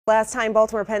Last time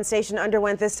Baltimore Penn Station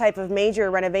underwent this type of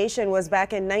major renovation was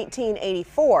back in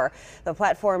 1984. The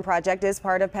platform project is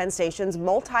part of Penn Station's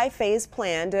multi-phase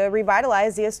plan to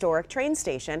revitalize the historic train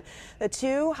station. The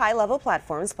two high-level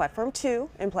platforms, Platform 2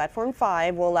 and Platform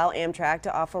 5, will allow Amtrak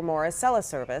to offer more Acela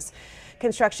service.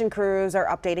 Construction crews are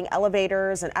updating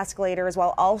elevators and escalators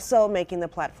while also making the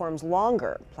platforms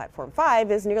longer. Platform 5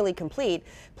 is nearly complete.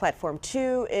 Platform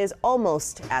 2 is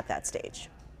almost at that stage.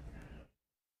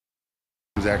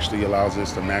 Actually allows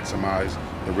us to maximize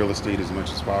the real estate as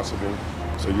much as possible.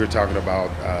 So you're talking about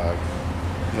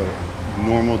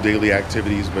normal daily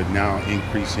activities, but now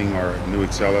increasing our new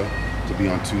Acela to be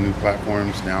on two new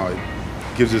platforms. Now it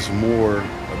gives us more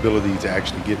ability to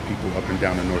actually get people up and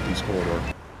down the Northeast Corridor.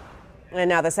 And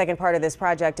now the second part of this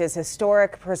project is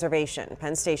historic preservation.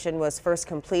 Penn Station was first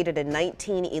completed in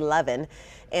 1911.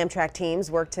 Amtrak teams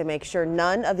work to make sure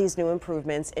none of these new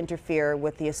improvements interfere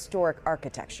with the historic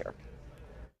architecture.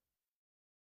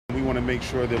 We want to make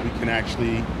sure that we can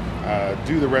actually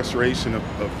do the restoration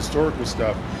of historical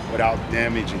stuff without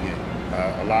damaging it.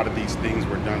 A lot of these things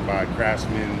were done by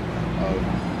craftsmen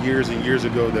years and years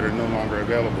ago that are no longer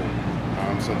available.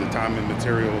 So the time and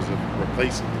materials of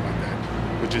replacing them like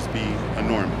that would just be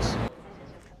enormous.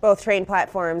 Both train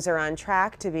platforms are on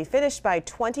track to be finished by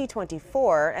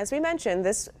 2024. As we mentioned,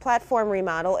 this platform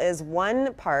remodel is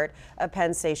one part of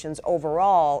Penn Station's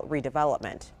overall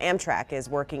redevelopment. Amtrak is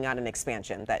working on an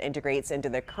expansion that integrates into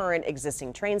the current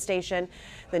existing train station.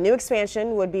 The new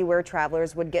expansion would be where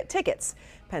travelers would get tickets.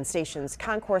 Penn Station's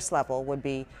concourse level would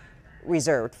be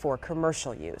reserved for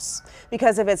commercial use.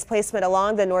 Because of its placement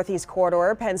along the Northeast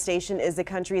Corridor, Penn Station is the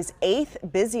country's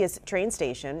 8th busiest train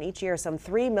station. Each year, some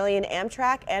 3 million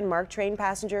Amtrak and MARC train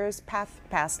passengers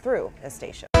pass through the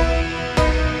station.